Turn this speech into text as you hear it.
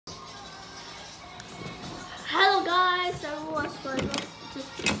guys, everyone, welcome to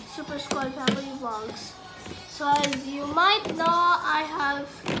Super Squad Family Vlogs. So as you might know, I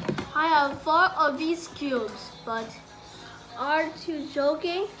have 4 of these cubes, but aren't you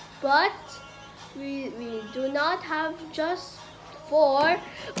joking? But we do not have just 4,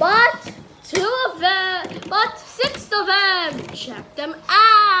 but 2 of them, but 6 of them. Check them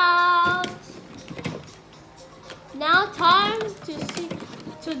out. Now time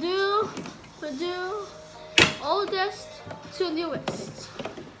to do oldest to newest.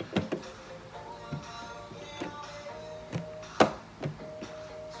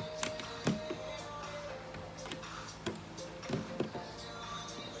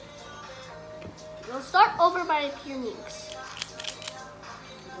 We'll start over by Rubiks.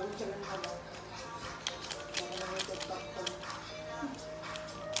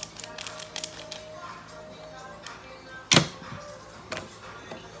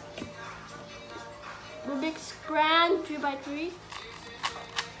 Rubiks Grand 3x3.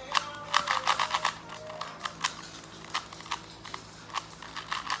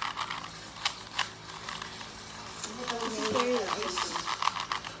 This is very nice.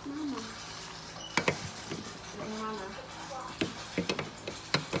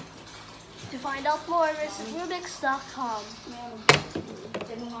 To find out more, visit Rubiks.com.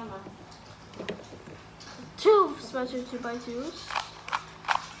 2 sponsored 2x2s.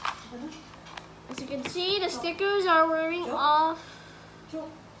 As you can see, the stickers are wearing off.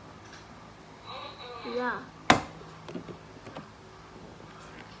 Yeah.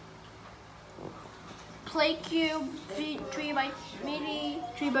 Play cube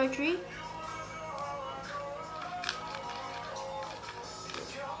 3x3.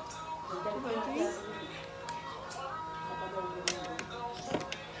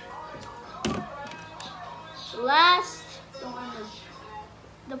 Last,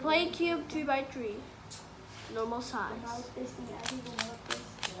 the play cube 3x3, normal size.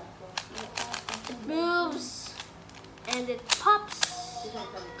 It moves and it pops.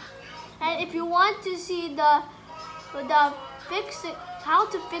 And if you want to see how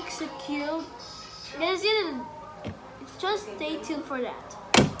to fix a cube, just stay tuned for that.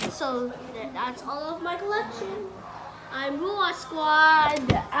 So that's all of my collection. I'm Rubiks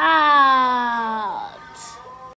Squad out.